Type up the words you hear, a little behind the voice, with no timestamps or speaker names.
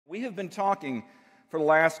We have been talking for the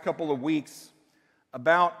last couple of weeks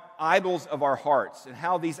about idols of our hearts and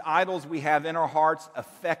how these idols we have in our hearts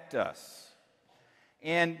affect us.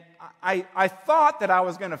 And I thought that I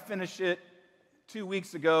was going to finish it 2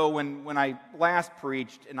 weeks ago when I last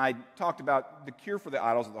preached and I talked about the cure for the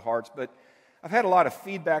idols of the hearts, but I've had a lot of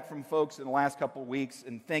feedback from folks in the last couple of weeks,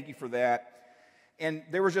 and thank you for that. And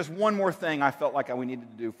there was just one more thing I felt like we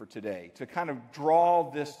needed to do for today to kind of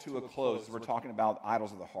draw this to a close. We're talking about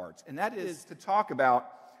idols of the hearts, and that is to talk about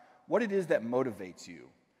what it is that motivates you,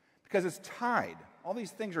 because it's tied. All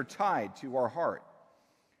these things are tied to our heart.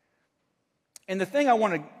 And the thing I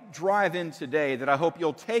want to drive in today that I hope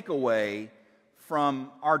you'll take away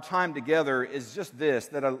from our time together is just this,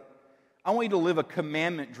 that I want you to live a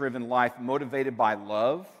commandment-driven life motivated by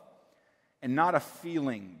love and not a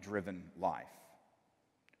feeling-driven life.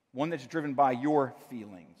 One that's driven by your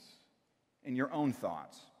feelings and your own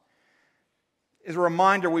thoughts. As a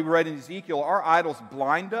reminder, we read in Ezekiel, our idols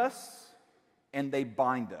blind us and they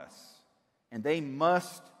bind us. And they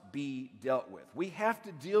must be dealt with. We have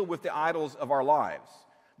to deal with the idols of our lives.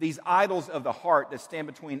 These idols of the heart that stand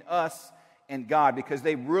between us and God, because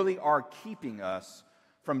they really are keeping us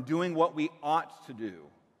from doing what we ought to do.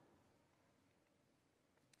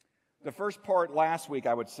 The first part last week,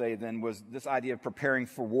 I would say then, was this idea of preparing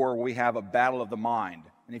for war where we have a battle of the mind.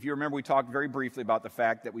 And if you remember, we talked very briefly about the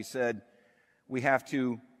fact that we said we have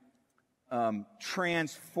to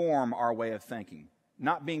transform our way of thinking.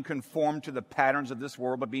 Not being conformed to the patterns of this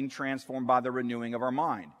world, but being transformed by the renewing of our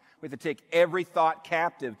mind. We have to take every thought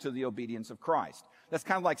captive to the obedience of Christ. That's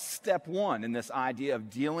kind of like step one in this idea of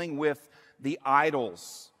dealing with the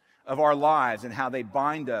idols of our lives and how they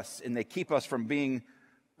bind us and they keep us from being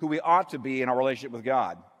who we ought to be in our relationship with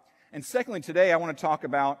God. And secondly, today I want to talk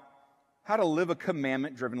about how to live a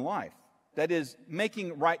commandment-driven life. That is,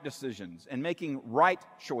 making right decisions and making right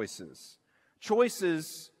choices.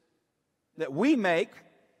 Choices that we make,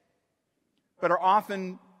 but are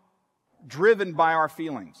often driven by our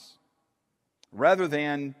feelings, rather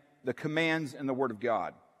than the commands and the Word of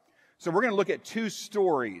God. So we're going to look at two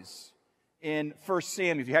stories in 1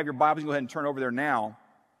 Samuel. If you have your Bibles, go ahead and turn over there now.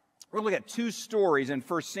 We're going to look at two stories in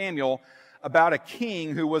 1 Samuel about a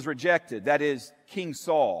king who was rejected. That is, King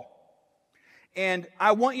Saul. And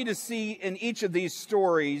I want you to see in each of these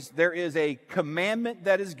stories, there is a commandment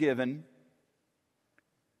that is given.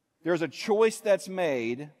 There's a choice that's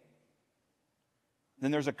made.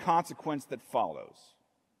 Then there's a consequence that follows.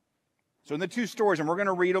 So in the two stories, and we're going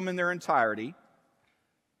to read them in their entirety.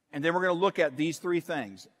 And then we're going to look at these three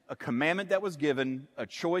things. A commandment that was given, a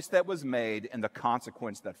choice that was made, and the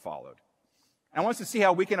consequence that followed. And I want us to see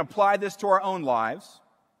how we can apply this to our own lives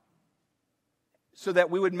so that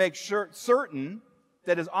we would make certain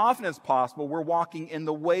that as often as possible we're walking in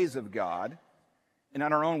the ways of God and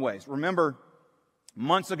not our own ways. Remember,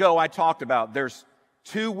 months ago I talked about there's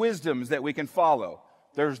two wisdoms that we can follow.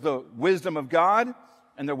 There's the wisdom of God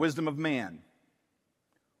and the wisdom of man.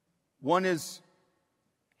 One is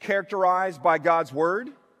characterized by God's word,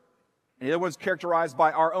 and the other one's characterized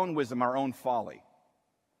by our own wisdom, our own folly.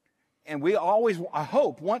 And we always, I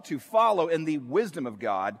hope, want to follow in the wisdom of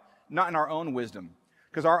God, not in our own wisdom.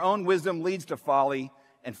 Because our own wisdom leads to folly,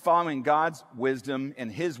 and following God's wisdom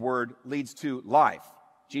and His word leads to life.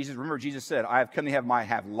 Remember Jesus said, I have come to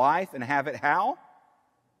have life and have it how?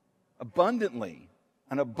 Abundantly.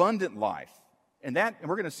 An abundant life. And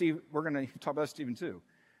we're going to talk about Stephen too.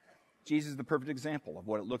 Jesus is the perfect example of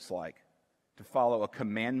what it looks like to follow a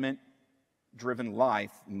commandment-driven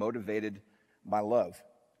life motivated by love.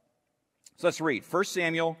 So let's read 1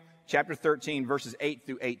 Samuel chapter 13, verses 8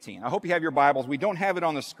 through 18. I hope you have your Bibles. We don't have it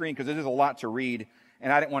on the screen because it is a lot to read,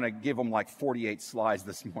 and I didn't want to give them like 48 slides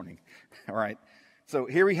this morning. All right. So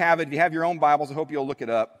here we have it. If you have your own Bibles, I hope you'll look it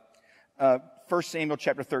up. 1 Samuel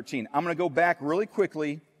chapter 13. I'm going to go back really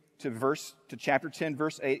quickly to chapter 10,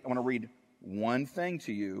 verse 8. I want to read one thing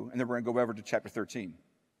to you, and then we're going to go over to chapter 13.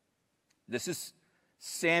 This is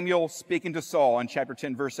Samuel speaking to Saul in chapter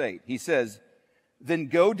 10, verse 8. He says, Then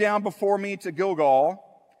go down before me to Gilgal,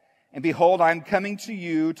 and behold, I am coming to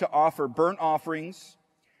you to offer burnt offerings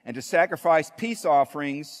and to sacrifice peace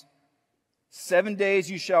offerings. 7 days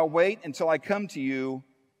you shall wait until I come to you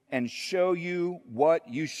and show you what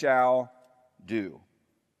you shall do.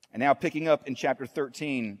 And now picking up in chapter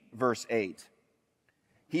 13, verse 8.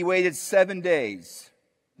 He waited 7 days,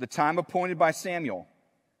 the time appointed by Samuel.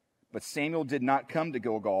 But Samuel did not come to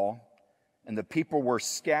Gilgal, and the people were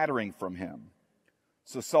scattering from him.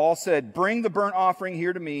 So Saul said, Bring the burnt offering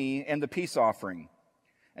here to me and the peace offering.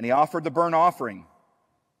 And he offered the burnt offering.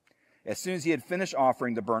 As soon as he had finished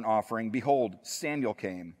offering the burnt offering, behold, Samuel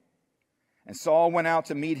came. And Saul went out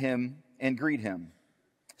to meet him and greet him.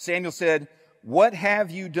 Samuel said, "What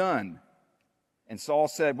have you done?" And Saul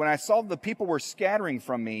said, "When I saw that the people were scattering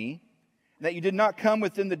from me, and that you did not come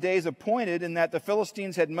within the days appointed, and that the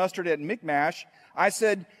Philistines had mustered at Michmash, I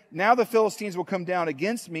said, now the Philistines will come down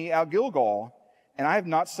against me at Gilgal, and I have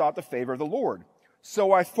not sought the favor of the Lord.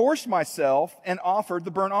 So I forced myself and offered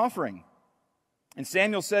the burnt offering." And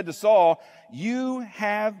Samuel said to Saul, "You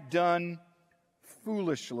have done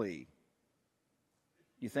foolishly."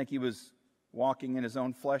 You think he was walking in his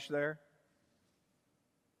own flesh there?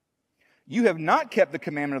 "You have not kept the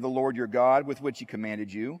commandment of the Lord your God with which he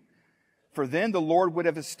commanded you, for then the Lord would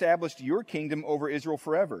have established your kingdom over Israel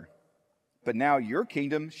forever. But now your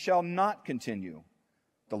kingdom shall not continue.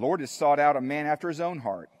 The Lord has sought out a man after his own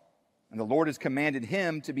heart, and the Lord has commanded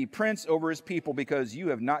him to be prince over his people, because you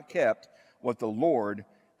have not kept what the Lord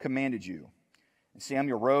commanded you." And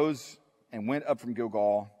Samuel rose and went up from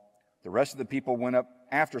Gilgal. The rest of the people went up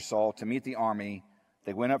after Saul to meet the army.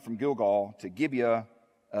 They went up from Gilgal to Gibeah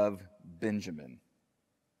of Benjamin.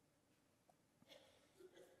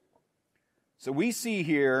 So we see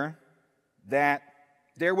here that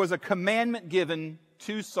there was a commandment given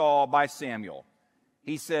to Saul by Samuel.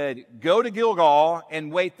 He said, "Go to Gilgal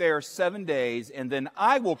and wait there 7 days, and then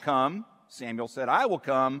I will come." Samuel said, "I will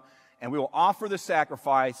come, and we will offer the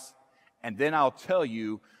sacrifice, and then I'll tell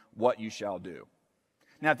you what you shall do."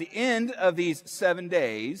 Now, at the end of these 7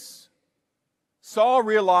 days, Saul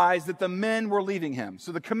realized that the men were leaving him.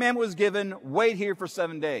 So the commandment was given, wait here for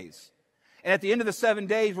 7 days. And at the end of the 7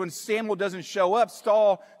 days, when Samuel doesn't show up,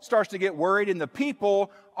 Saul starts to get worried, and the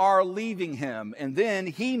people are leaving him. And then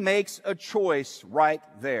he makes a choice right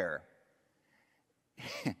there.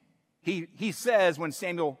 He says, when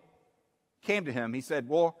Samuel came to him, he said,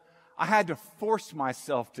 "Well, I had to force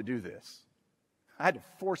myself to do this. I had to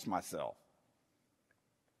force myself."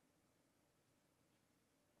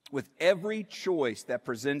 With every choice that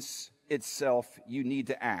presents itself, you need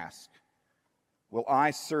to ask, will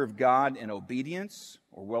I serve God in obedience,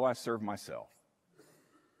 or will I serve myself?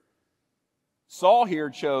 Saul here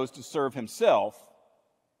chose to serve himself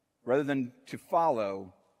rather than to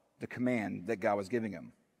follow the command that God was giving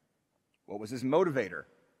him. What was his motivator?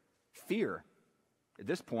 Fear. At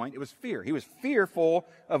this point, it was fear. He was fearful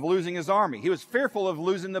of losing his army. He was fearful of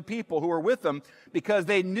losing the people who were with him, because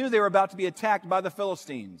they knew they were about to be attacked by the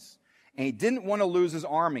Philistines. And he didn't want to lose his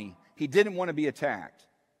army. He didn't want to be attacked.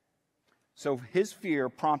 So his fear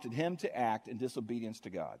prompted him to act in disobedience to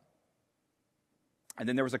God. And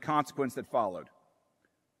then there was a consequence that followed.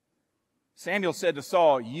 Samuel said to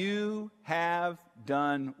Saul, "You have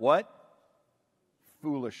done" what?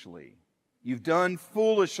 "Foolishly. You've done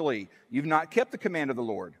foolishly. You've not kept the command of the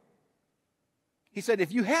Lord." He said,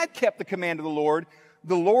 if you had kept the command of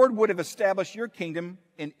the Lord would have established your kingdom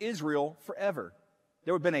in Israel forever.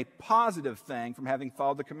 There would have been a positive thing from having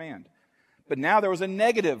followed the command. But now there was a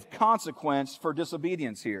negative consequence for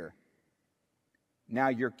disobedience here. Now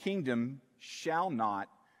your kingdom shall not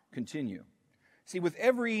continue. See, with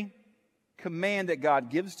every command that God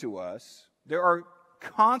gives to us, there are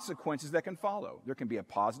consequences that can follow. There can be a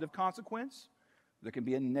positive consequence. There can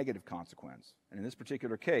be a negative consequence. And in this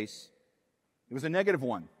particular case, it was a negative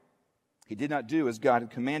one. He did not do as God had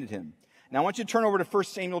commanded him. Now I want you to turn over to 1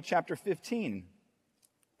 Samuel chapter 15.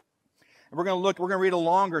 And we're going to read a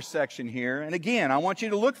longer section here. And again, I want you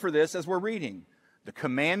to look for this as we're reading. The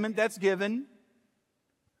commandment that's given,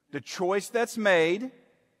 the choice that's made,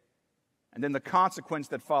 and then the consequence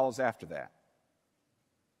that follows after that.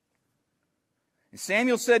 And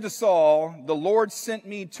Samuel said to Saul, "The Lord sent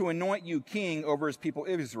me to anoint you king over his people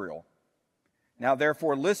Israel. Now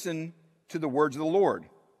therefore listen to the words of the Lord.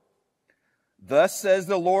 Thus says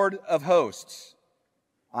the Lord of hosts,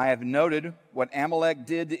 I have noted what Amalek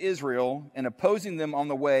did to Israel in opposing them on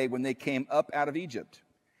the way when they came up out of Egypt.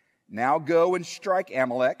 Now go and strike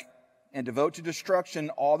Amalek and devote to destruction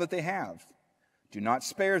all that they have. Do not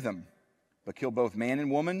spare them, but kill both man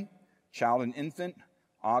and woman, child and infant,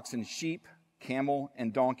 ox and sheep, camel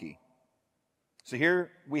and donkey." So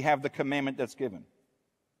here we have the commandment that's given.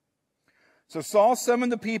 So Saul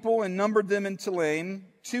summoned the people and numbered them in Telaim,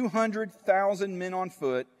 200,000 men on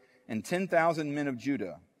foot and 10,000 men of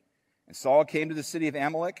Judah. And Saul came to the city of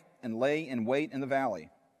Amalek and lay in wait in the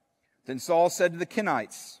valley. Then Saul said to the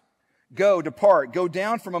Kenites, "Go, depart, go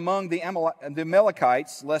down from among the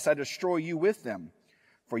Amalekites, lest I destroy you with them.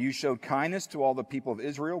 For you showed kindness to all the people of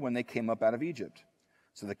Israel when they came up out of Egypt."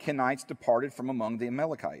 So the Kenites departed from among the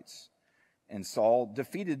Amalekites. And Saul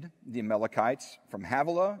defeated the Amalekites from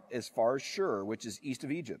Havilah as far as Shur, which is east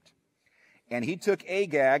of Egypt. And he took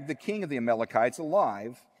Agag, the king of the Amalekites,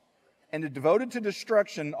 alive, and devoted to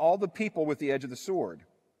destruction all the people with the edge of the sword.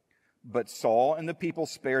 But Saul and the people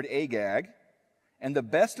spared Agag, and the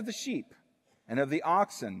best of the sheep, and of the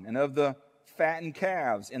oxen, and of the fattened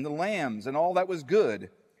calves, and the lambs, and all that was good,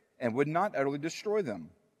 and would not utterly destroy them.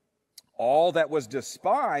 All that was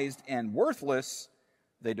despised and worthless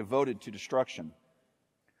they devoted to destruction.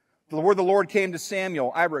 The word of the Lord came to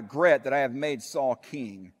Samuel, I regret that I have made Saul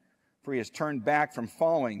king, for he has turned back from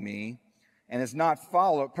following me, and has not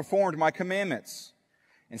performed my commandments.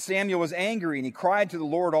 And Samuel was angry, and he cried to the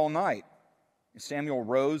Lord all night. And Samuel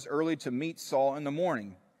rose early to meet Saul in the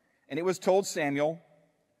morning. And it was told Samuel,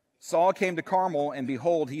 Saul came to Carmel, and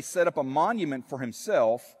behold, he set up a monument for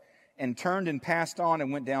himself, and turned and passed on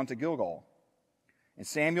and went down to Gilgal. And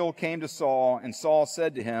Samuel came to Saul, and Saul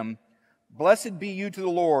said to him, Blessed be you to the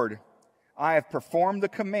Lord. I have performed the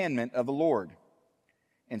commandment of the Lord.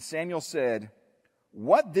 And Samuel said,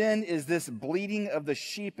 What then is this bleating of the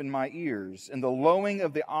sheep in my ears, and the lowing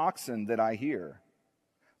of the oxen that I hear?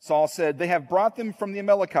 Saul said, They have brought them from the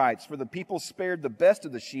Amalekites, for the people spared the best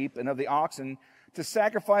of the sheep and of the oxen to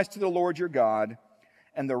sacrifice to the Lord your God,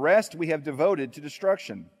 and the rest we have devoted to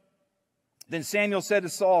destruction. Then Samuel said to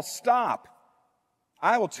Saul, Stop!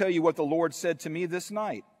 I will tell you what the Lord said to me this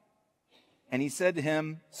night. And he said to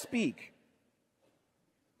him, Speak.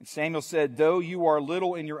 And Samuel said, Though you are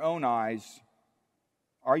little in your own eyes,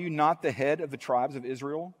 are you not the head of the tribes of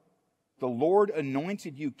Israel? The Lord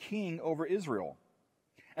anointed you king over Israel.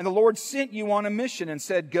 And the Lord sent you on a mission and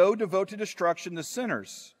said, Go devote to destruction the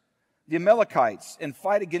sinners, the Amalekites, and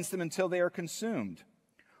fight against them until they are consumed.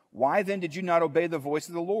 Why then did you not obey the voice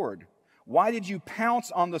of the Lord? Why did you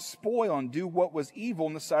pounce on the spoil and do what was evil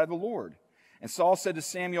in the sight of the Lord? And Saul said to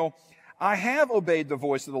Samuel, I have obeyed the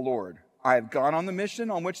voice of the Lord. I have gone on the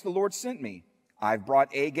mission on which the Lord sent me. I have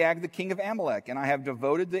brought Agag, the king of Amalek, and I have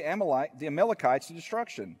devoted the Amalekites to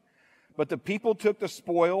destruction. But the people took the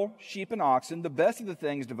spoil, sheep and oxen, the best of the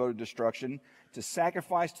things devoted to destruction, to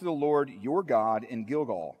sacrifice to the Lord your God in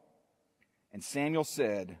Gilgal. And Samuel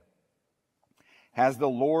said, Has the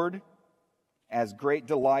Lord as great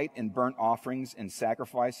delight in burnt offerings and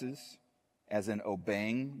sacrifices as in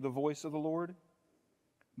obeying the voice of the Lord?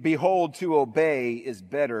 Behold, to obey is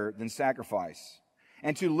better than sacrifice,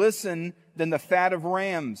 and to listen than the fat of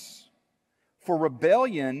rams. For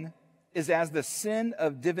rebellion is as the sin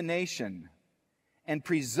of divination, and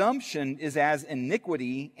presumption is as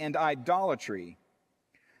iniquity and idolatry.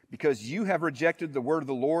 Because you have rejected the word of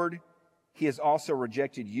the Lord, he has also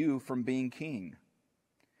rejected you from being king.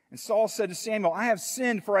 And Saul said to Samuel, I have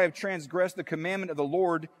sinned, for I have transgressed the commandment of the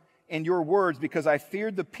Lord and your words, because I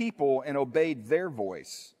feared the people and obeyed their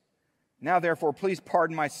voice. Now therefore, please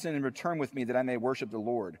pardon my sin and return with me, that I may worship the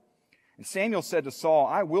Lord. And Samuel said to Saul,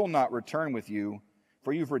 I will not return with you,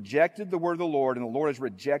 for you've rejected the word of the Lord, and the Lord has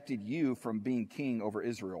rejected you from being king over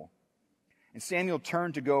Israel. And Samuel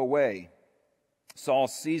turned to go away. Saul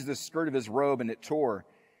seized the skirt of his robe, and it tore.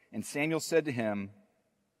 And Samuel said to him,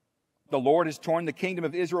 The Lord has torn the kingdom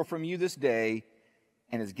of Israel from you this day,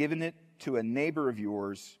 and has given it to a neighbor of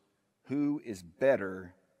yours who is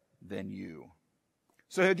better than you.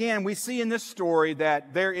 So again, we see in this story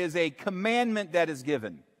that there is a commandment that is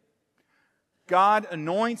given. God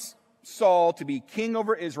anoints Saul to be king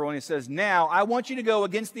over Israel, and he says, now I want you to go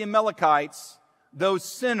against the Amalekites, those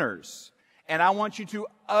sinners, and I want you to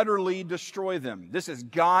utterly destroy them. This is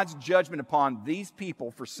God's judgment upon these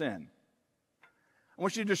people for sin. I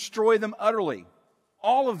want you to destroy them utterly,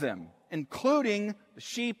 all of them, including the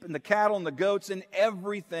sheep and the cattle and the goats and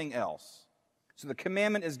everything else. So the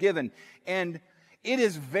commandment is given, and it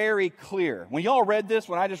is very clear. When y'all read this,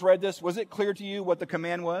 when I just read this, was it clear to you what the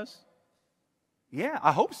command was? Yeah,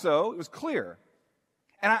 I hope so. It was clear.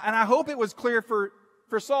 And I hope it was clear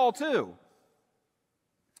for Saul too.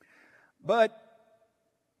 But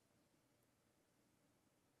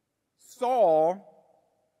Saul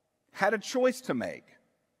had a choice to make.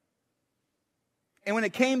 And when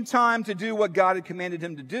it came time to do what God had commanded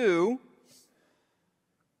him to do,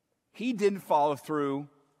 he didn't follow through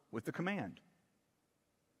with the command.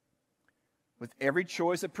 With every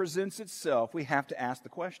choice that presents itself, we have to ask the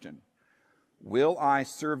question, will I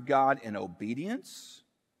serve God in obedience,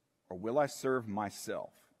 or will I serve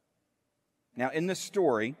myself? Now, in this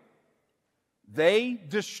story, they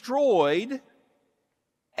destroyed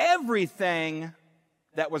everything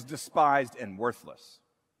that was despised and worthless.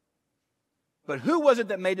 But who was it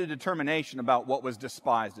that made a determination about what was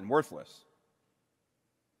despised and worthless?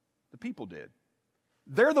 The people did.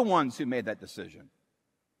 They're the ones who made that decision.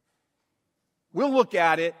 We'll look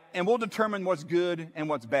at it and we'll determine what's good and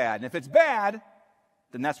what's bad. And if it's bad,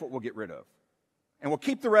 then that's what we'll get rid of. And we'll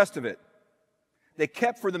keep the rest of it. They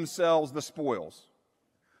kept for themselves the spoils.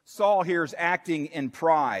 Saul here is acting in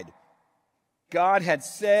pride. God had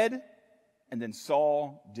said, and then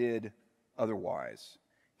Saul did otherwise.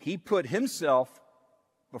 He put himself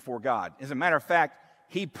before God. As a matter of fact,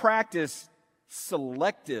 he practiced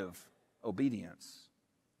selective obedience.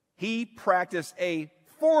 He practiced a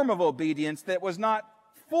form of obedience that was not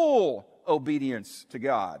full obedience to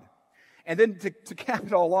God. And then to cap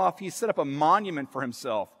it all off, he set up a monument for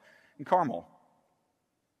himself in Carmel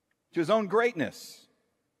to his own greatness.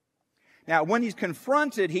 Now, when he's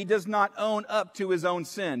confronted, he does not own up to his own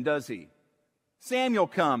sin, does he? Samuel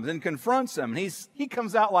comes and confronts him. He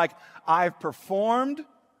comes out like, I've performed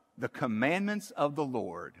the commandments of the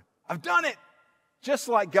Lord. I've done it, just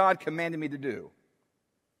like God commanded me to do.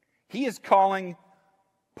 He is calling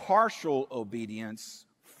partial obedience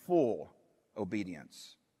full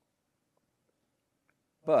obedience.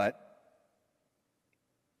 But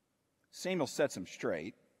Samuel sets him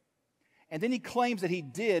straight, and then he claims that he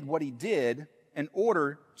did what he did in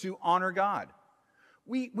order to honor God.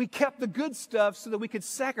 We kept the good stuff so that we could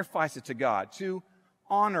sacrifice it to God, to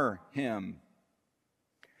honor Him.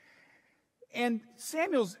 And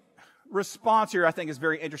Samuel's response here, I think, is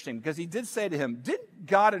very interesting, because he did say to him, didn't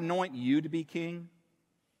God anoint you to be king?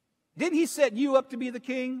 Didn't He set you up to be the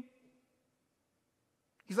king?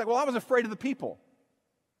 He's like, well, I was afraid of the people.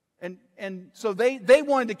 And so they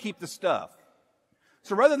wanted to keep the stuff.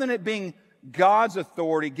 So rather than it being God's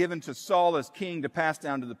authority given to Saul as king to pass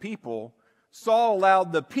down to the people, Saul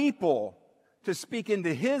allowed the people to speak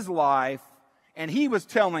into his life, and he was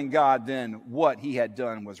telling God then what he had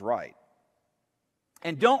done was right.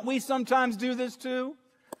 And don't we sometimes do this too?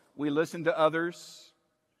 We listen to others.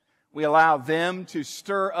 We allow them to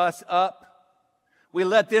stir us up. We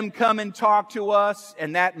let them come and talk to us,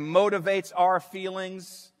 and that motivates our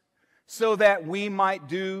feelings so that we might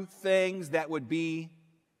do things that would be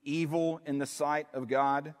evil in the sight of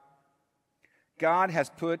God. God has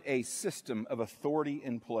put a system of authority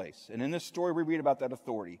in place. And in this story, we read about that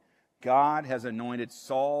authority. God has anointed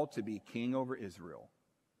Saul to be king over Israel.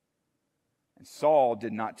 And Saul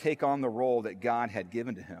did not take on the role that God had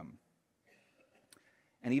given to him.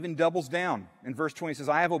 And even doubles down. In verse 20, he says,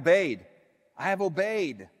 I have obeyed. I have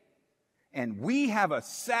obeyed. And we have a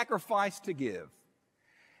sacrifice to give.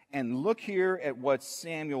 And look here at what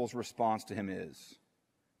Samuel's response to him is.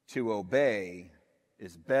 To obey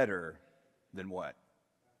is better than what?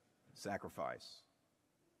 Sacrifice.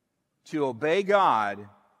 To obey God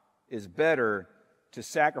is better to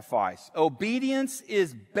sacrifice. Obedience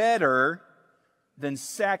is better than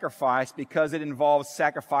sacrifice because it involves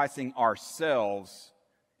sacrificing ourselves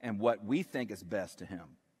and what we think is best to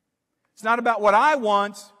Him. It's not about what I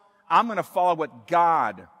want. I'm going to follow what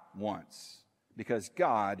God wants because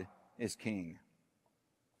God is king.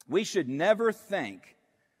 We should never think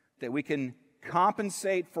that we can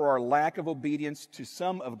compensate for our lack of obedience to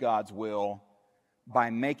some of God's will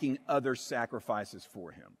by making other sacrifices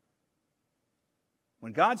for Him.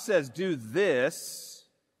 When God says, do this,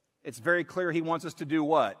 it's very clear He wants us to do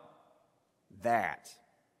what? That.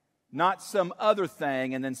 Not some other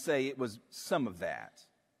thing and then say it was some of that.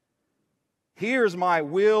 Here's my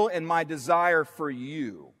will and my desire for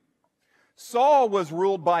you. Saul was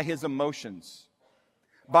ruled by his emotions,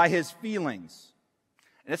 by his feelings.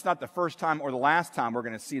 And it's not the first time or the last time we're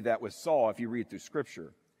going to see that with Saul if you read through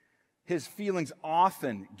Scripture. His feelings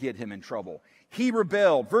often get him in trouble. He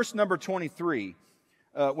rebelled. Verse number 23,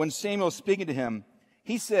 when Samuel was speaking to him,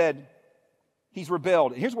 he said, he's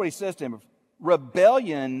rebelled. Here's what he says to him.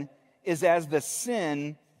 Rebellion is as the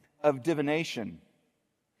sin of divination.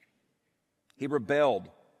 He rebelled.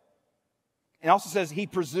 And also says he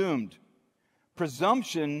presumed.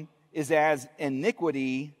 Presumption is as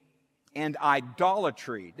iniquity and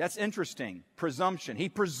idolatry. That's interesting. Presumption. He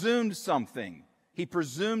presumed something. He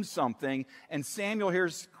presumed something. And Samuel here,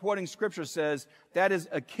 quoting Scripture, says that is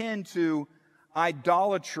akin to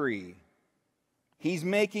idolatry. He's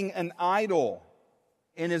making an idol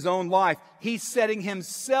in his own life. He's setting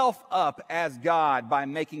himself up as God by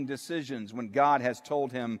making decisions when God has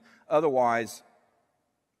told him otherwise.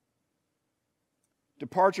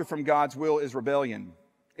 Departure from God's will is rebellion.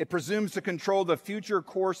 It presumes to control the future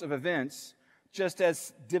course of events, just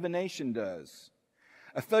as divination does.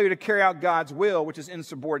 A failure to carry out God's will, which is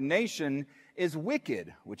insubordination, is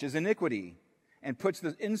wicked, which is iniquity, and puts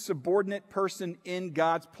the insubordinate person in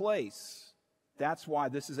God's place. That's why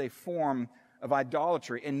this is a form of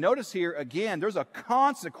idolatry. And notice here, again, there's a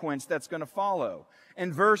consequence that's going to follow.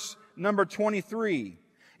 In verse number 23,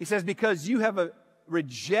 he says, because you have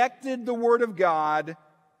rejected the word of God,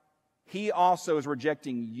 He also is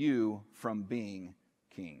rejecting you from being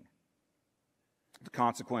king. The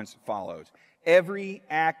consequence follows. Every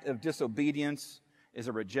act of disobedience is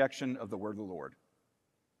a rejection of the word of the Lord.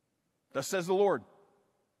 Thus says the Lord.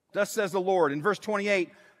 Thus says the Lord. In verse 28,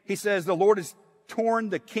 he says, the Lord has torn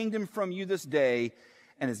the kingdom from you this day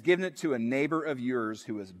and has given it to a neighbor of yours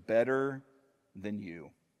who is better than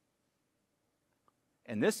you.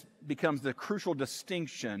 And this becomes the crucial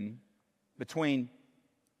distinction between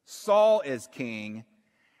Saul as king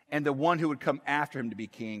and the one who would come after him to be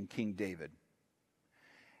king, King David.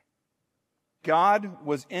 God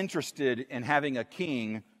was interested in having a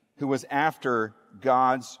king who was after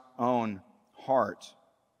God's own heart.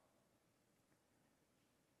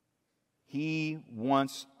 He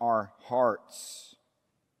wants our hearts.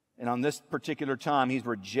 And on this particular time, he's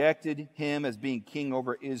rejected him as being king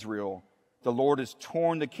over Israel. The Lord has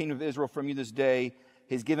torn the kingdom of Israel from you this day.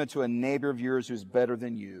 He's given it to a neighbor of yours who's better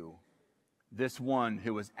than you. This one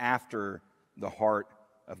who is after the heart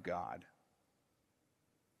of God.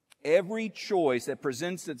 Every choice that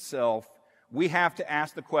presents itself, we have to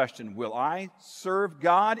ask the question, will I serve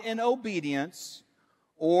God in obedience,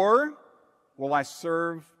 or will I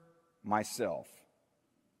serve myself?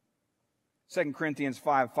 2 Corinthians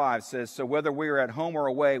 5:5 says, so whether we are at home or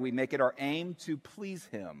away, we make it our aim to please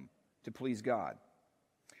Him, to please God.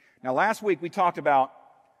 Now last week we talked about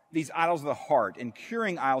these idols of the heart and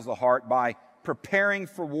curing idols of the heart by preparing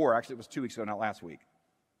for war. Actually, it was 2 weeks ago, not last week.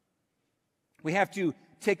 We have to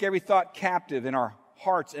take every thought captive in our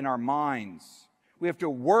hearts and our minds. We have to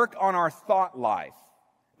work on our thought life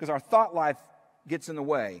because our thought life gets in the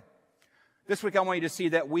way. This week I want you to see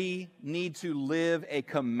that we need to live a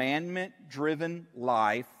commandment-driven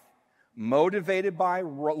life motivated by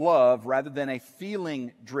love rather than a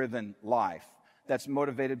feeling-driven life that's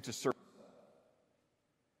motivated to serve.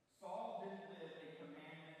 Saul didn't live a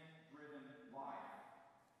commandment-driven life,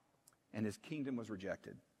 and his kingdom was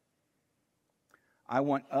rejected. I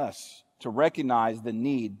want us to recognize the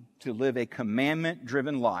need to live a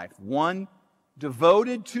commandment-driven life, one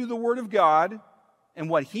devoted to the Word of God and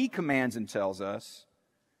what He commands and tells us,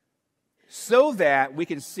 so that we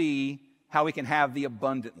can see how we can have the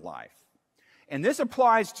abundant life. And this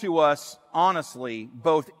applies to us, honestly,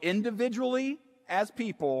 both individually as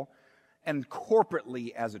people and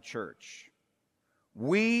corporately as a church.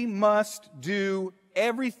 We must do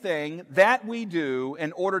everything that we do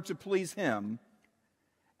in order to please Him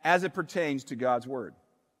as it pertains to God's Word.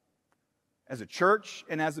 As a church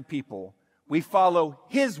and as a people, we follow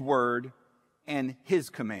His Word and His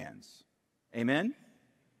commands. Amen?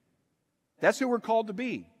 That's who we're called to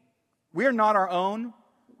be. We are not our own.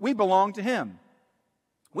 We belong to Him.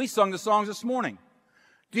 We sung the songs this morning.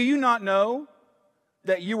 Do you not know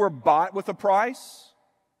that you were bought with a price?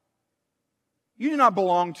 You do not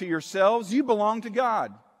belong to yourselves. You belong to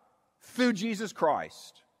God through Jesus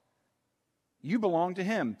Christ. You belong to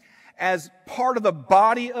Him. As part of the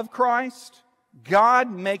body of Christ,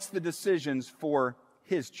 God makes the decisions for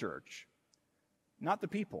His church, not the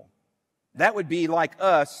people. That would be like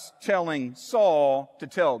us telling Saul to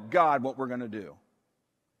tell God what we're going to do.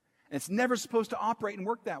 And it's never supposed to operate and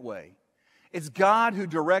work that way. It's God who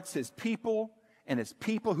directs His people, and it's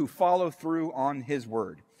people who follow through on His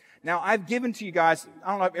word. Now, I've given to you guys,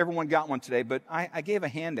 I don't know if everyone got one today, but I gave a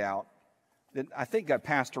handout that I think got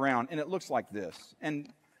passed around, and it looks like this.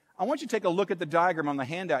 And I want you to take a look at the diagram on the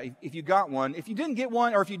handout if you got one. If you didn't get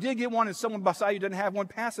one, or if you did get one and someone beside you didn't have one,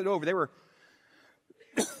 pass it over. They were,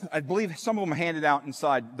 I believe some of them handed out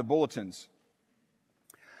inside the bulletins.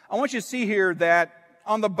 I want you to see here that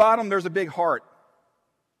on the bottom there's a big heart.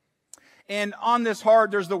 And on this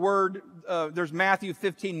heart there's the word, there's Matthew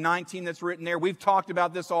 15:19 that's written there. We've talked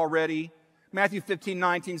about this already. Matthew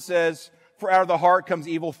 15:19 says, for out of the heart comes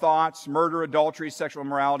evil thoughts, murder, adultery, sexual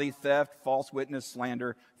immorality, theft, false witness,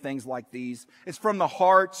 slander, things like these. It's from the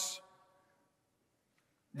hearts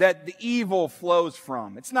that the evil flows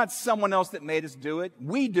from. It's not someone else that made us do it.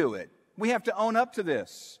 We do it. We have to own up to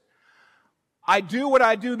this. I do what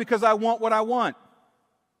I do because I want what I want.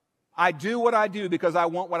 I do what I do because I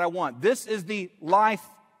want what I want. This is the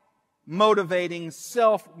life-motivating,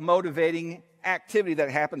 self-motivating activity that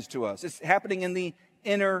happens to us. It's happening in the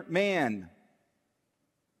inner man.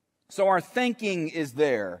 So our thinking is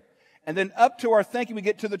there. And then up to our thinking we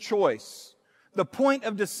get to the choice. The point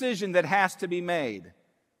of decision that has to be made.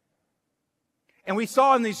 And we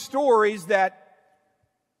saw in these stories that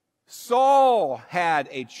Saul had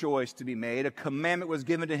a choice to be made. A commandment was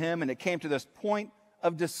given to him, and it came to this point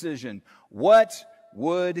of decision. What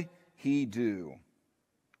would he do?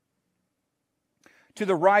 To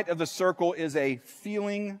the right of the circle is a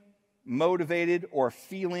feeling-motivated or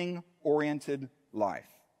feeling-oriented life.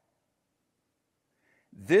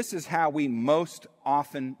 This is how we most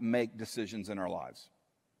often make decisions in our lives.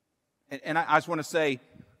 And I just want to say,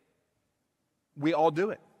 we all do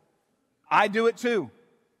it. I do it too.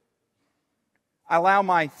 I allow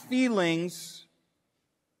my feelings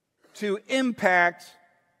to impact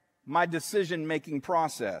my decision-making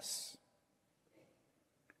process.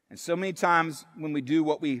 And so many times when we do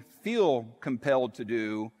what we feel compelled to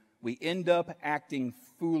do, we end up acting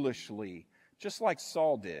foolishly, just like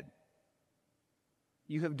Saul did.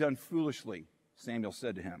 You have done foolishly, Samuel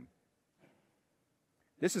said to him.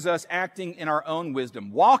 This is us acting in our own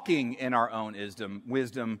wisdom, walking in our own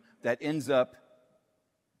wisdom that ends up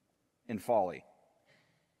in folly.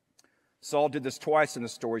 Saul did this twice in the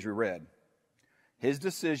stories we read. His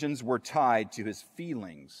decisions were tied to his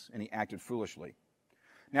feelings, and he acted foolishly.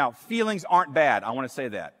 Now, feelings aren't bad. I want to say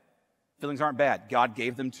that. Feelings aren't bad. God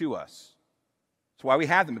gave them to us. That's why we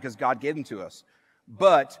have them, because God gave them to us.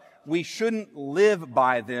 But we shouldn't live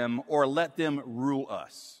by them or let them rule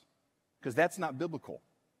us, because that's not biblical.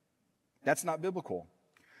 That's not biblical.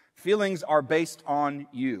 Feelings are based on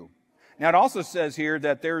you. Now, it also says here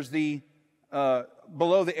that there's the,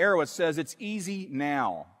 below the arrow, it says it's easy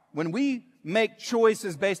now. When we make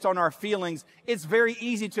choices based on our feelings, it's very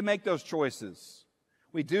easy to make those choices.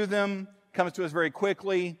 We do them, comes to us very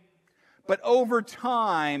quickly. But over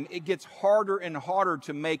time, it gets harder and harder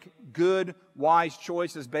to make good, wise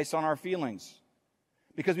choices based on our feelings.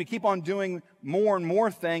 Because we keep on doing more and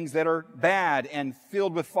more things that are bad and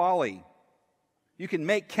filled with folly. You can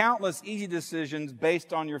make countless easy decisions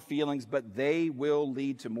based on your feelings, but they will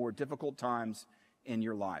lead to more difficult times in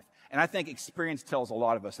your life. And I think experience tells a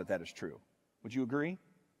lot of us that that is true. Would you agree?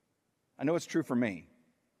 I know it's true for me.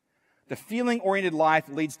 The feeling-oriented life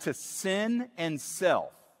leads to sin and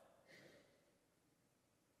self.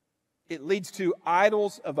 It leads to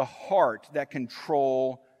idols of the heart that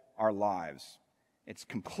control our lives. It's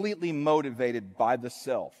completely motivated by the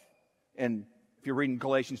self. And if you're reading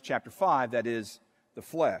Galatians chapter 5, that is the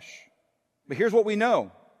flesh. But here's what we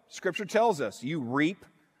know. Scripture tells us, you reap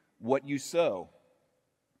what you sow.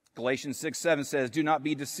 Galatians 6:7 says, do not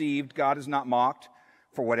be deceived, God is not mocked.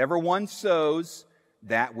 For whatever one sows,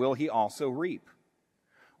 that will he also reap.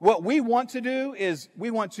 What we want to do is we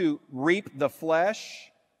want to reap the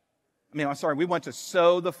flesh. We want to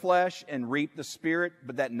sow the flesh and reap the Spirit,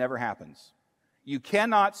 but that never happens. You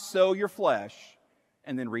cannot sow your flesh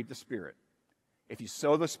and then reap the Spirit. If you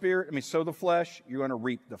sow the flesh, you're going to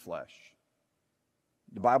reap the flesh.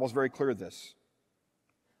 The Bible is very clear of this.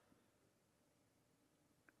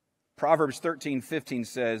 Proverbs 13:15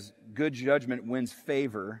 says, good judgment wins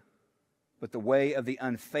favor, but the way of the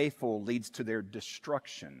unfaithful leads to their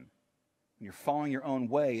destruction. When you're following your own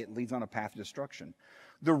way, it leads on a path to destruction.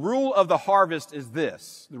 The rule of the harvest is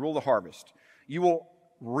this. The rule of the harvest. You will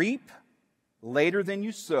reap later than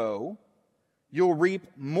you sow. You'll reap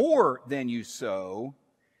more than you sow.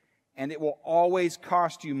 And it will always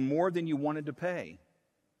cost you more than you wanted to pay.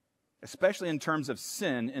 Especially in terms of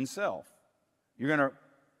sin and self. You're going to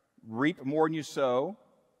reap more than you sow.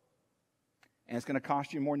 And it's going to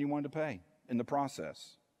cost you more than you wanted to pay in the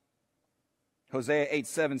process. Hosea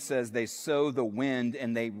 8:7 says they sow the wind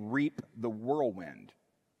and they reap the whirlwind.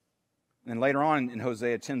 And later on in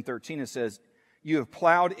Hosea 10:13 it says, you have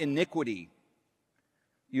plowed iniquity.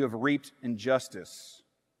 You have reaped injustice.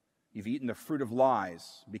 You've eaten the fruit of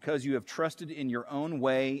lies because you have trusted in your own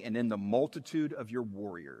way and in the multitude of your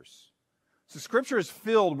warriors. So Scripture is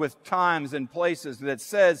filled with times and places that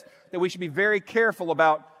says that we should be very careful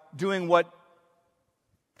about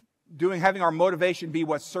having our motivation be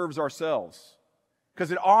what serves ourselves.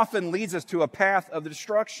 Because it often leads us to a path of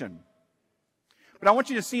destruction. But I want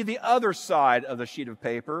you to see the other side of the sheet of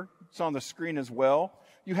paper. It's on the screen as well.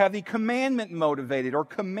 You have the commandment-motivated or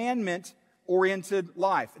commandment-oriented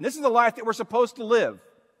life. And this is the life that we're supposed to live.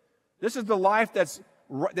 This is the life that's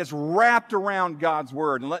wrapped around God's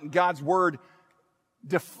Word and letting God's Word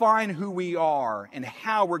define who we are and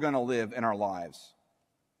how we're going to live in our lives.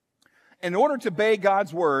 In order to obey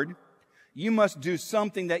God's Word, you must do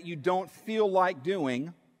something that you don't feel like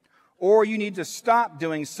doing, or you need to stop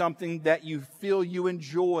doing something that you feel you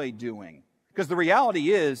enjoy doing. Because the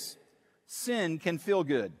reality is, sin can feel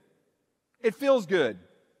good. It feels good.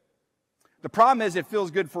 The problem is it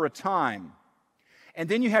feels good for a time. And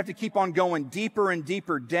then you have to keep on going deeper and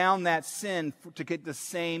deeper down that sin to get the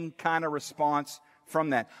same kind of response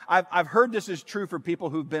from that. I've heard this is true for people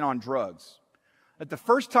who've been on drugs. That the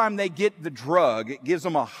first time they get the drug, it gives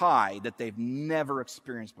them a high that they've never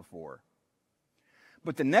experienced before.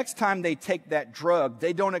 But the next time they take that drug,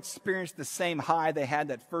 they don't experience the same high they had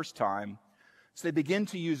that first time So they begin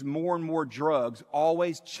to use more and more drugs,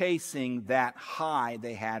 always chasing that high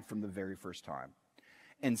they had from the very first time.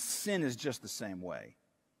 And sin is just the same way.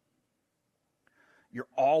 You're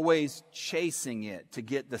always chasing it to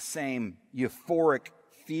get the same euphoric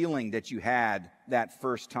feeling that you had that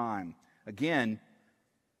first time. Again,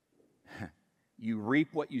 you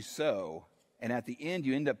reap what you sow, and at the end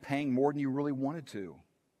you end up paying more than you really wanted to.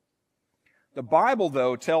 The Bible,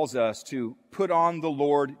 though, tells us to put on the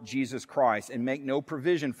Lord Jesus Christ and make no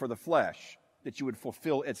provision for the flesh, that you would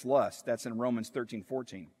fulfill its lust. That's in Romans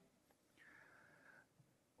 13:14.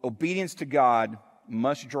 Obedience to God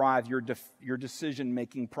must drive your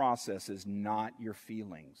decision-making processes, not your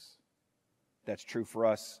feelings. That's true for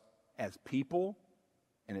us as people,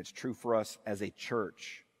 and it's true for us as a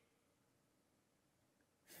church.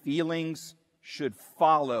 Feelings should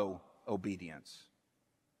follow obedience.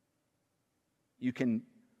 You can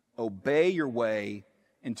obey your way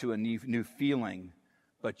into a new feeling,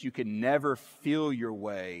 but you can never feel your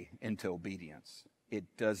way into obedience.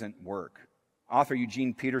 It doesn't work. Author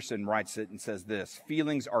Eugene Peterson writes it and says this: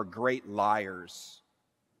 feelings are great liars.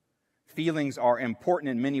 Feelings are important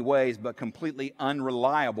in many ways, but completely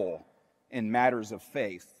unreliable in matters of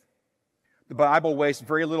faith. The Bible wastes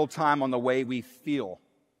very little time on the way we feel.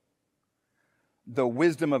 The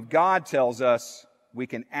wisdom of God tells us we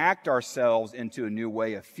can act ourselves into a new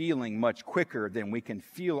way of feeling much quicker than we can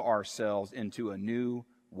feel ourselves into a new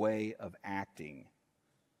way of acting.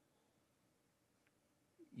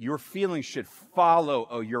 Your feelings should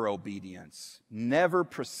follow your obedience, never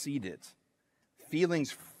precede it.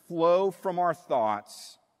 Feelings flow from our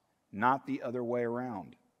thoughts, not the other way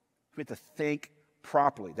around. We have to think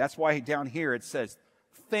properly. That's why down here it says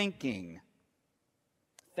thinking.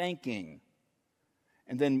 Thinking.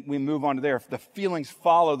 And then we move on to there. The feelings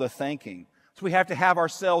follow the thinking. So we have to have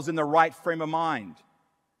ourselves in the right frame of mind.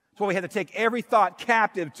 That's why we have to take every thought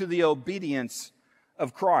captive to the obedience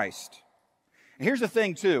of Christ. And here's the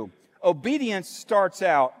thing too. Obedience starts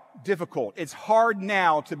out difficult. It's hard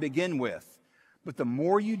now to begin with. But the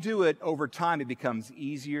more you do it over time, it becomes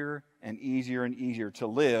easier and easier and easier to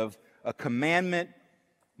live a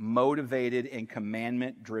commandment-motivated and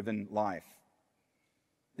commandment-driven life.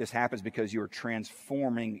 This happens because you are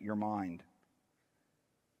transforming your mind.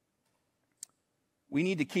 We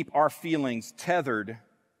need to keep our feelings tethered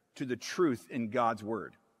to the truth in God's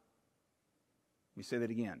Word. Let me say that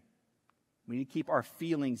again. We need to keep our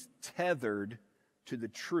feelings tethered to the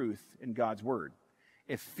truth in God's Word.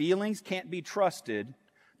 If feelings can't be trusted,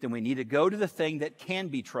 then we need to go to the thing that can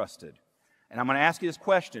be trusted. And I'm going to ask you this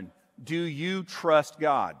question. Do you trust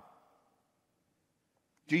God?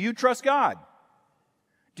 Do you trust God?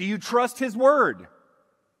 Do you trust His Word?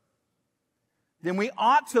 Then we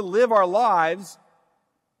ought to live our lives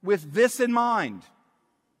with this in mind.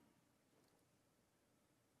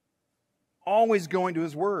 Always going to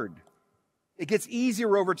His Word. It gets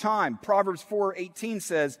easier over time. Proverbs 4:18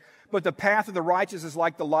 says, "But the path of the righteous is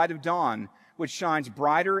like the light of dawn, which shines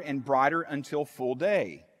brighter and brighter until full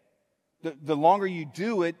day." The longer you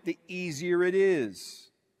do it, the easier it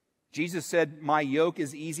is. Jesus said, "My yoke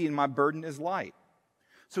is easy and my burden is light."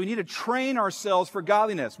 So we need to train ourselves for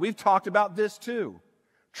godliness. We've talked about this too.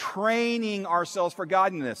 Training ourselves for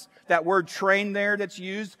godliness. That word train there that's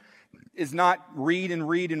used is not read and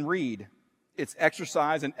read and read. It's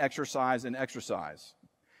exercise and exercise and exercise.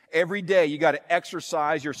 Every day you got to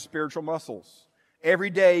exercise your spiritual muscles. Every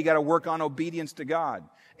day you got to work on obedience to God.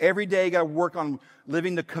 Every day you got to work on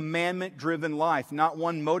living the commandment-driven life, not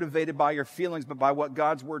one motivated by your feelings, but by what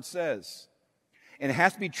God's Word says. And it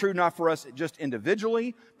has to be true not for us just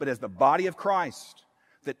individually, but as the body of Christ.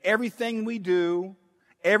 That everything we do,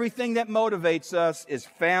 everything that motivates us is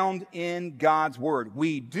found in God's Word.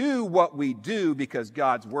 We do what we do because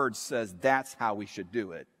God's Word says that's how we should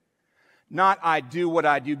do it. Not I do what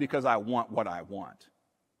I do because I want what I want.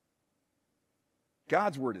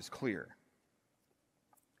 God's Word is clear.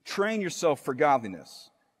 Train yourself for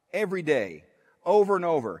godliness every day, over and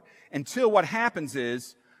over, until what happens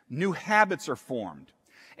is new habits are formed.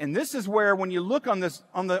 And this is where, when you look on this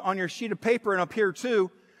on your sheet of paper and up here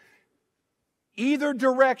too, either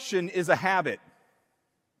direction is a habit.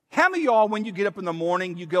 How many of y'all, when you get up in the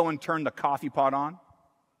morning, you go and turn the coffee pot on?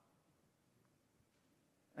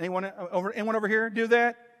 Anyone over here do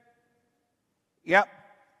that? Yep,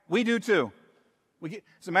 we do too.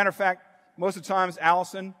 As a matter of fact, most of the times,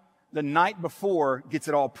 Allison, the night before, gets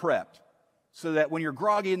it all prepped. So that when you're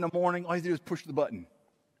groggy in the morning, all you do is push the button.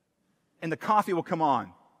 And the coffee will come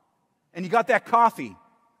on. And you got that coffee,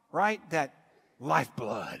 right? That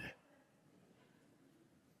lifeblood.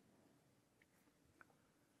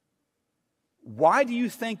 Why do you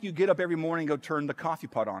think you get up every morning and go turn the coffee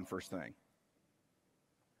pot on first thing?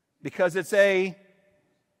 Because it's a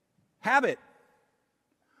habit.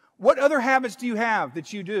 What other habits do you have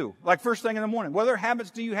that you do? Like first thing in the morning, what other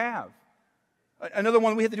habits do you have? Another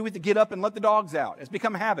one we have to get up and let the dogs out. It's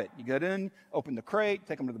become a habit. You get in, open the crate,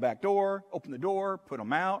 take them to the back door, open the door, put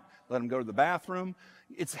them out, let them go to the bathroom.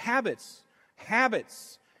 It's habits.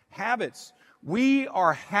 Habits. Habits. We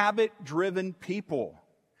are habit-driven people.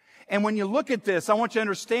 And when you look at this, I want you to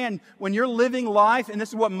understand, when you're living life, and this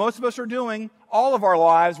is what most of us are doing, all of our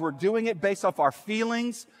lives, we're doing it based off our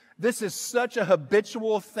feelings. This is such a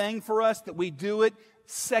habitual thing for us that we do it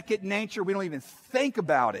second nature. We don't even think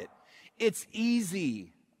about it. It's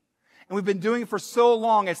easy. And we've been doing it for so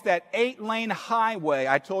long. It's that 8-lane highway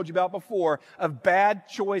I told you about before of bad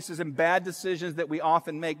choices and bad decisions that we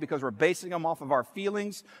often make because we're basing them off of our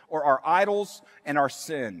feelings or our idols and our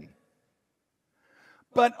sin.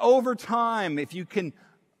 But over time, if you can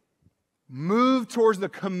move towards the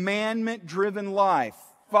commandment-driven life,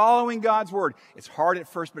 following God's Word, it's hard at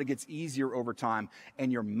first, but it gets easier over time.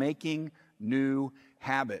 And you're making new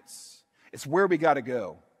habits. It's where we got to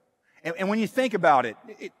go. And when you think about it,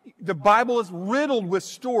 the Bible is riddled with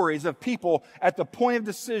stories of people at the point of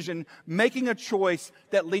decision making a choice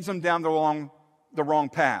that leads them down the wrong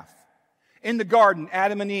path. In the garden,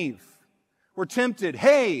 Adam and Eve were tempted.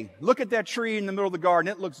 Hey, look at that tree in the middle of the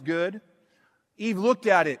garden. It looks good. Eve looked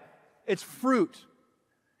at it. It's fruit.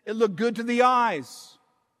 It looked good to the eyes.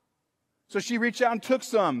 So she reached out and took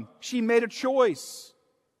some. She made a choice.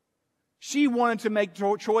 She wanted to make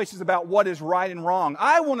choices about what is right and wrong.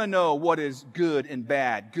 I want to know what is good and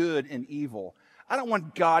bad, good and evil. I don't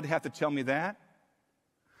want God to have to tell me that.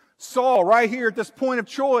 Saul, right here at this point of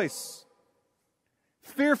choice,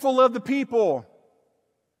 fearful of the people,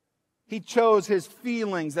 he chose his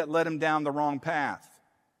feelings that led him down the wrong path.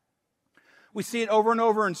 We see it over and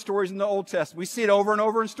over in stories in the Old Testament. We see it over and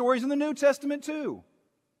over in stories in the New Testament too,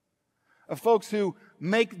 of folks who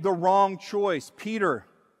make the wrong choice. Peter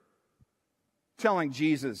telling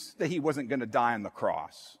Jesus that he wasn't going to die on the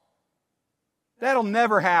cross. That'll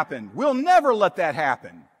never happen. We'll never let that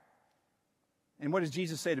happen. And what does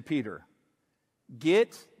Jesus say to Peter?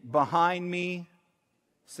 Get behind me,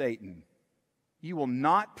 Satan. You will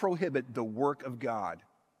not prohibit the work of God.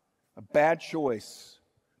 A bad choice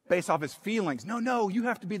based off his feelings. No, you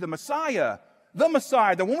have to be the Messiah,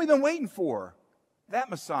 the one we've been waiting for, that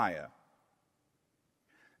Messiah.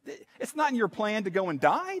 It's not in your plan to go and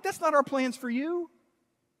die. That's not our plans for you.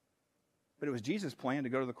 But it was Jesus' plan to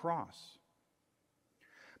go to the cross.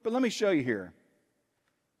 But let me show you here.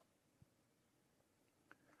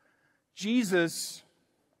 Jesus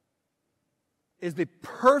is the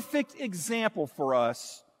perfect example for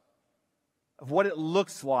us of what it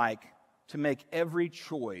looks like to make every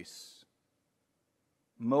choice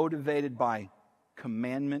motivated by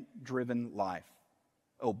commandment-driven life,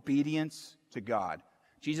 obedience to God.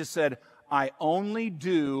 Jesus said, I only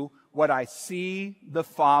do what I see the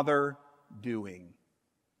Father doing.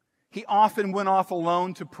 He often went off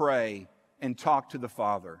alone to pray and talk to the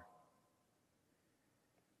Father.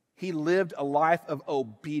 He lived a life of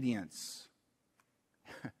obedience.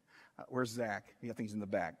 Where's Zach? I think he's in the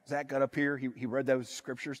back. Zach got up here. He read those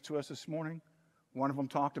scriptures to us this morning. One of them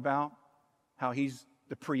talked about how he's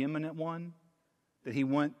the preeminent one, that he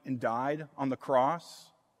went and died on the cross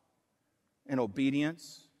in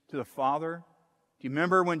obedience to the Father. Do you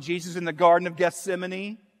remember when Jesus is in the Garden of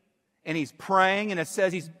Gethsemane and he's praying, and it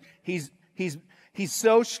says he's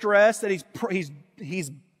so stressed that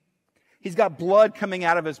he's got blood coming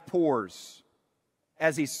out of his pores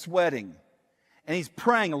as he's sweating, and he's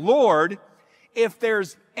praying, Lord, if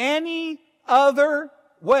there's any other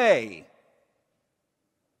way,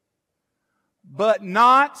 but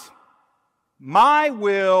not my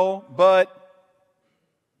will, but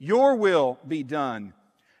your will be done.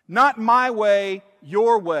 Not my way,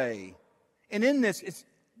 your way. And in this,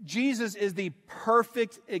 Jesus is the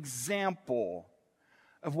perfect example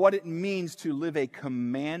of what it means to live a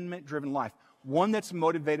commandment-driven life. One that's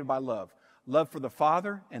motivated by love. Love for the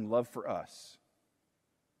Father and love for us.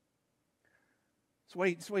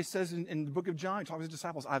 That's what he says in the book of John. He talks to his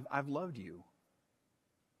disciples, I've loved you.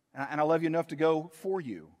 And I love you enough to go for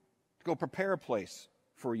you, to go prepare a place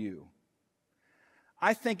for you.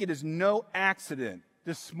 I think it is no accident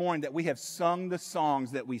this morning that we have sung the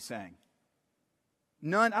songs that we sang.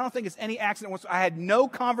 None. I don't think it's any accident. I had no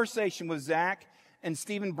conversation with Zach and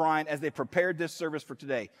Stephen Bryant as they prepared this service for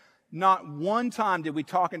today. Not one time did we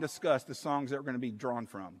talk and discuss the songs that we're going to be drawn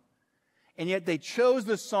from. And yet they chose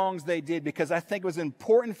the songs they did because I think it was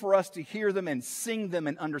important for us to hear them and sing them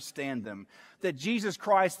and understand them. That Jesus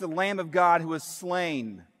Christ, the Lamb of God who was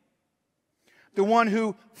slain, the one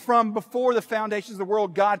who from before the foundations of the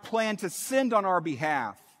world God planned to send on our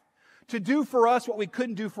behalf, to do for us what we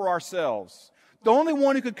couldn't do for ourselves. The only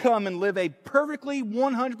one who could come and live a perfectly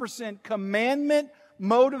 100%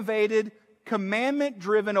 commandment-motivated,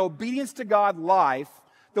 commandment-driven obedience to God life,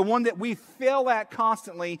 the one that we fail at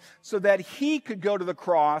constantly, so that He could go to the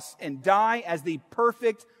cross and die as the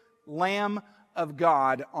perfect Lamb of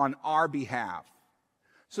God on our behalf.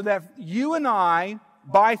 So that you and I,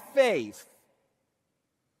 by faith,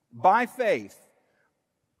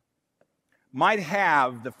 might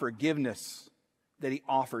have the forgiveness that He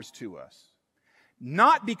offers to us.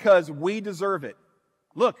 Not because we deserve it.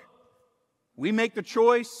 Look, we make the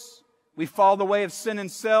choice, we follow the way of sin and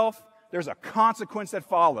self, there's a consequence that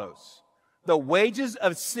follows. The wages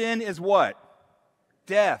of sin is what?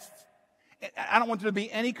 Death. I don't want there to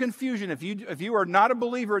be any confusion. If you are not a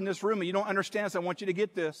believer in this room and you don't understand this, I want you to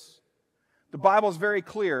get this. The Bible is very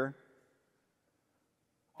clear.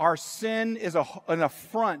 Our sin is an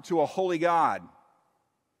affront to a holy God.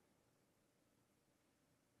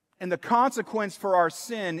 And the consequence for our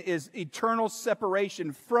sin is eternal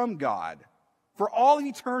separation from God. For all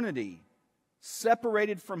eternity,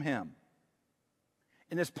 separated from Him.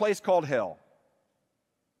 In this place called hell.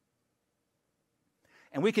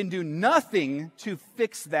 And we can do nothing to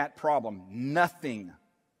fix that problem. Nothing.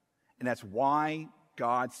 And that's why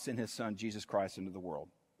God sent His Son, Jesus Christ, into the world.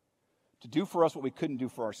 To do for us what we couldn't do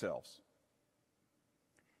for ourselves.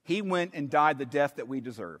 He went and died the death that we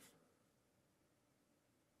deserve.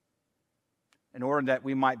 In order that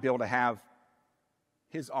we might be able to have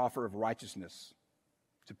His offer of righteousness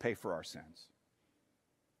to pay for our sins.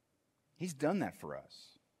 He's done that for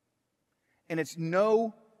us. And it's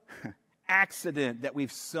no accident that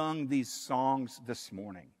we've sung these songs this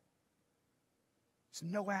morning. It's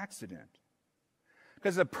no accident.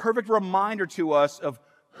 Because it's a perfect reminder to us of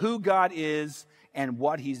who God is and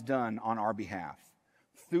what He's done on our behalf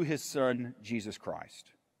through His Son, Jesus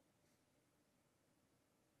Christ.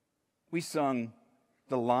 We sung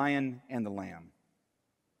The Lion and the Lamb.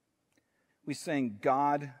 We sang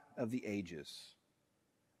God of the Ages.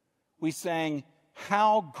 We sang,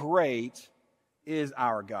 How Great is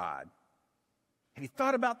Our God. Have you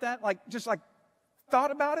thought about that? Thought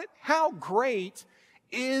about it? How great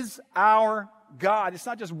is our God? It's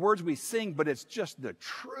not just words we sing, but it's just the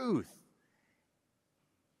truth.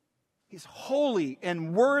 He's holy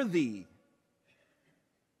and worthy.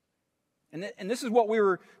 And this is what we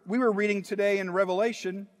were reading today in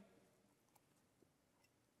Revelation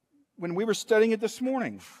when we were studying it this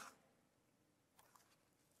morning.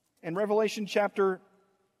 In Revelation chapter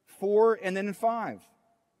 4 and then in 5.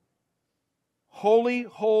 Holy,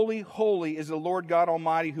 holy, holy is the Lord God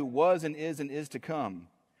Almighty, who was and is to come.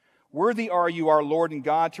 Worthy are you, our Lord and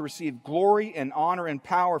God, to receive glory and honor and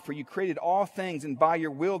power, for you created all things, and by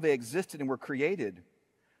your will they existed and were created.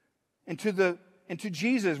 And to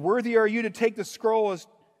Jesus, worthy are you to take the scroll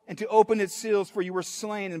and to open its seals, for you were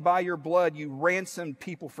slain, and by your blood you ransomed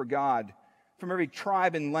people for God, from every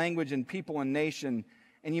tribe and language and people and nation.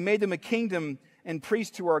 And you made them a kingdom and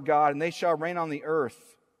priests to our God, and they shall reign on the earth.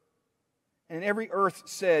 And every earth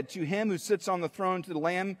said, To Him who sits on the throne, to the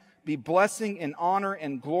Lamb, be blessing and honor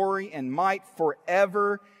and glory and might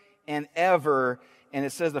forever and ever. And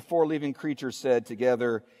it says the four living creatures said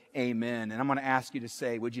together, Amen. And I'm going to ask you to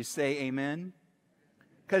say, would you say amen?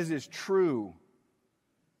 Because it is true.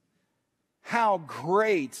 How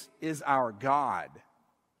great is our God.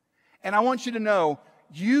 And I want you to know,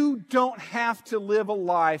 you don't have to live a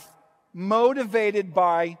life motivated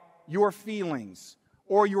by your feelings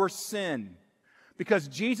or your sin. Because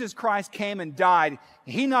Jesus Christ came and died.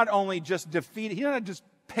 He not only just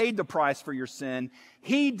paid the price for your sin,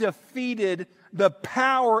 He defeated the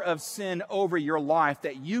power of sin over your life,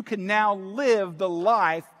 that you can now live the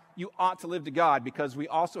life you ought to live to God, because we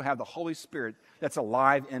also have the Holy Spirit that's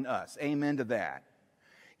alive in us. Amen to that.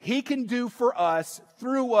 He can do for us,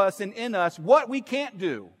 through us, and in us what we can't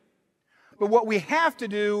do. But what we have to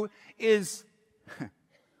do is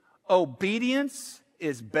obedience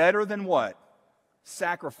is better than what?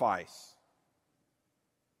 Sacrifice.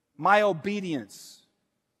 My obedience.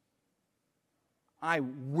 I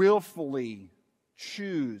willfully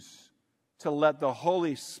choose to let the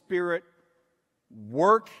Holy Spirit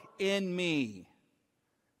work in me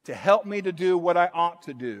to help me to do what I ought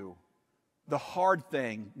to do. The hard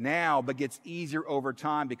thing now, but gets easier over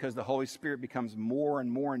time because the Holy Spirit becomes more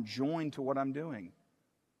and more joined to what I'm doing.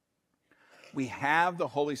 We have the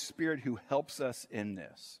Holy Spirit who helps us in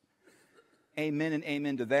this. amen and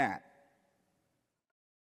amen to that.